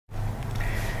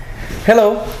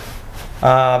Hello.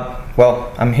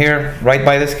 Well, I'm here right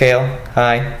by the scale.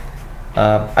 Hi.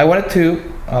 I wanted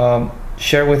to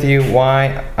share with you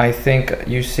why I think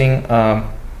using a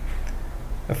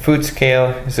food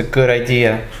scale is a good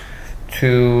idea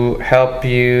to help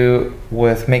you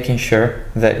with making sure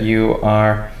that you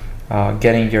are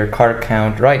getting your carb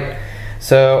count right.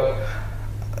 So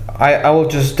I will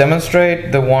just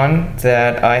demonstrate the one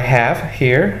that I have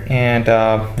here and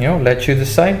let you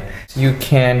decide. You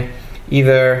can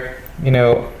either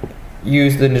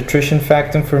use the nutrition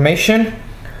fact information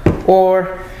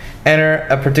or enter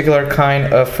a particular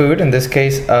kind of food, in this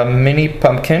case a mini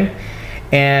pumpkin,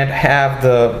 and have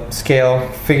the scale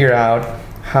figure out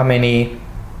how many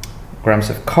grams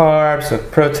of carbs, of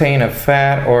protein, of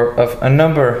fat, or of a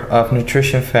number of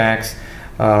nutrition facts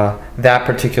that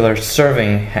particular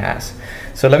serving has.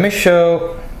 So let me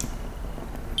show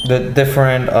the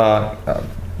different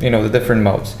the different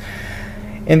modes.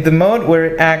 In the mode where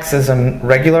it acts as a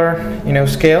regular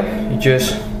scale, you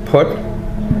just put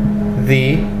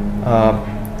the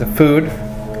food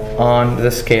on the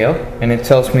scale and it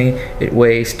tells me it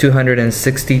weighs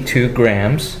 262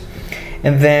 grams,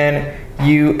 and then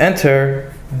you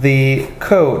enter the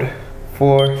code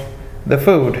for the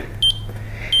food.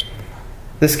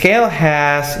 The scale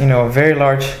has a very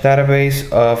large database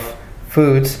of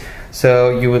foods,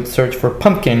 so you would search for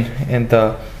pumpkin in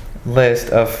the list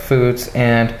of foods,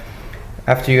 and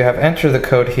after you have entered the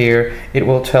code here, it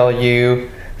will tell you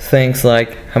things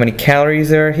like how many calories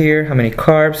there are here, how many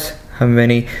carbs, how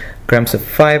many grams of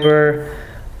fiber,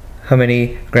 how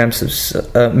many grams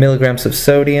of milligrams of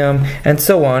sodium, and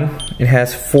so on. It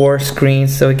has 4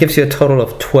 screens, so it gives you a total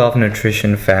of 12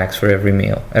 nutrition facts for every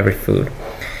meal, every food.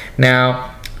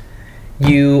 Now,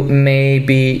 you may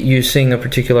be using a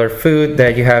particular food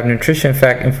that you have nutrition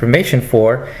fact information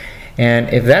for, and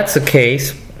if that's the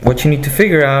case, what you need to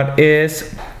figure out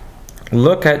is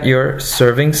look at your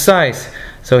serving size.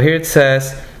 So here it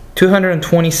says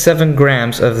 227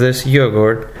 grams of this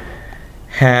yogurt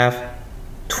have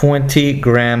 20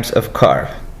 grams of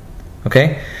carb.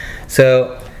 Okay,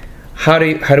 so how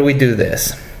do we do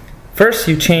this? First,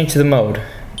 you change the mode.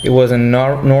 It was a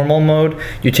normal mode,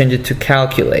 you change it to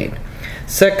calculate.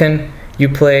 Second, you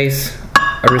place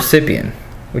a recipient,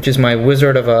 which is my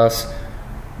Wizard of Oz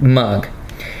mug,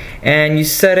 and you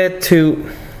set it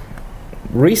to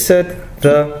reset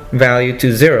the value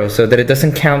to 0 so that it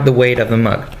doesn't count the weight of the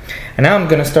mug. And now I'm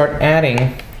going to start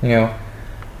adding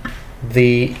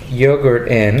the yogurt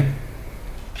in,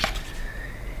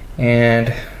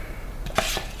 and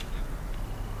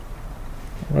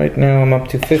right now I'm up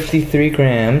to 53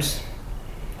 grams.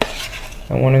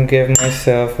 I want to give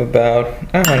myself about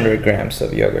 100 grams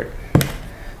of yogurt.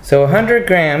 So 100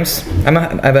 grams, I'm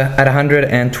at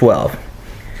 112.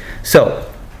 So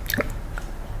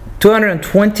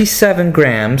 227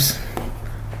 grams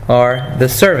are the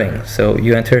serving. So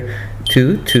you enter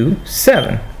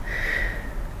 227.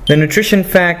 The nutrition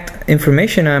fact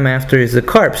information I'm after is the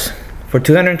carbs. For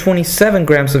 227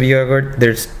 grams of yogurt,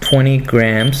 there's 20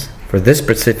 grams, for this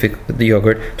specific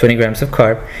yogurt, 20 grams of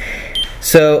carb.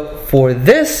 So for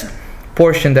this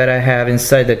portion that I have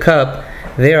inside the cup,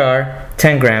 there are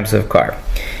 10 grams of carb.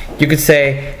 You could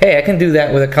say, hey, I can do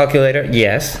that with a calculator.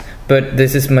 Yes, but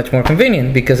this is much more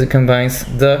convenient because it combines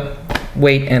the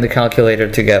weight and the calculator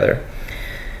together.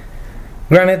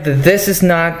 Granted that this is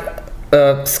not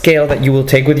a scale that you will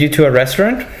take with you to a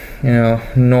restaurant,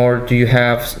 nor do you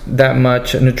have that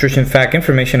much nutrition fact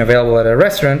information available at a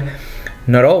restaurant.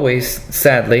 Not always,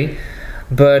 sadly,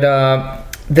 but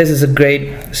this is a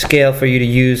great scale for you to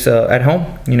use at home,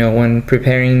 when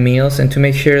preparing meals, and to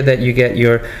make sure that you get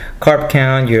your carb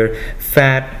count, your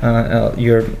fat,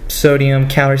 your sodium,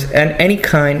 calories, and any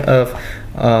kind of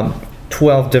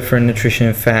 12 different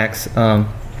nutrition facts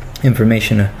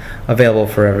information available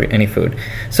for any food.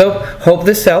 So, hope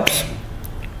this helps.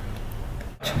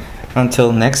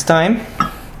 Until next time,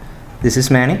 this is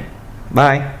Manny.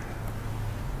 Bye.